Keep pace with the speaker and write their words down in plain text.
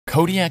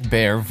Kodiak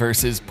bear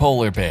versus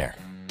polar bear.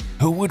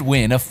 Who would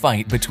win a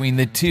fight between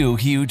the two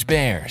huge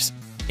bears?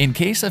 In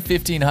case a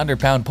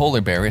 1,500-pound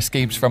polar bear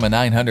escapes from a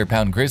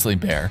 900-pound grizzly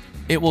bear,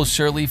 it will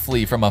surely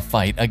flee from a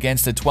fight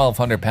against a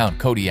 1,200-pound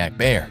Kodiak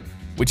bear,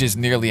 which is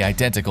nearly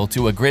identical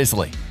to a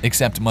grizzly,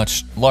 except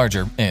much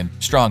larger and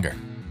stronger.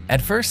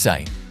 At first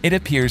sight, it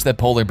appears that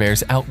polar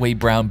bears outweigh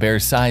brown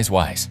bears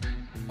size-wise.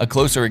 A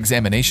closer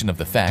examination of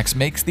the facts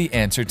makes the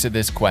answer to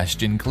this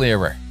question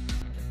clearer.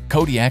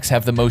 Kodiaks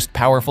have the most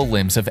powerful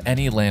limbs of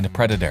any land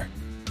predator,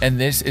 and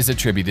this is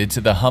attributed to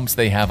the humps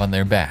they have on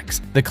their backs.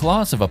 The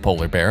claws of a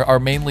polar bear are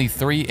mainly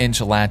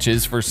 3-inch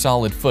latches for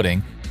solid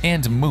footing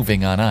and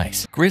moving on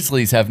ice.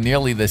 Grizzlies have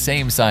nearly the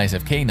same size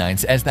of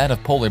canines as that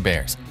of polar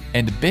bears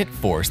and bit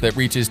force that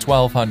reaches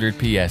 1,200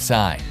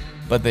 psi,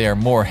 but they are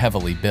more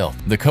heavily built.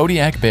 The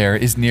Kodiak bear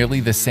is nearly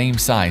the same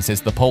size as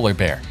the polar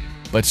bear,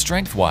 but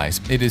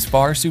strength-wise, it is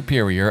far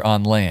superior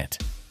on land.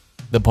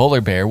 The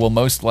polar bear will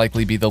most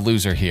likely be the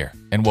loser here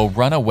and will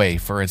run away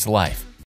for its life.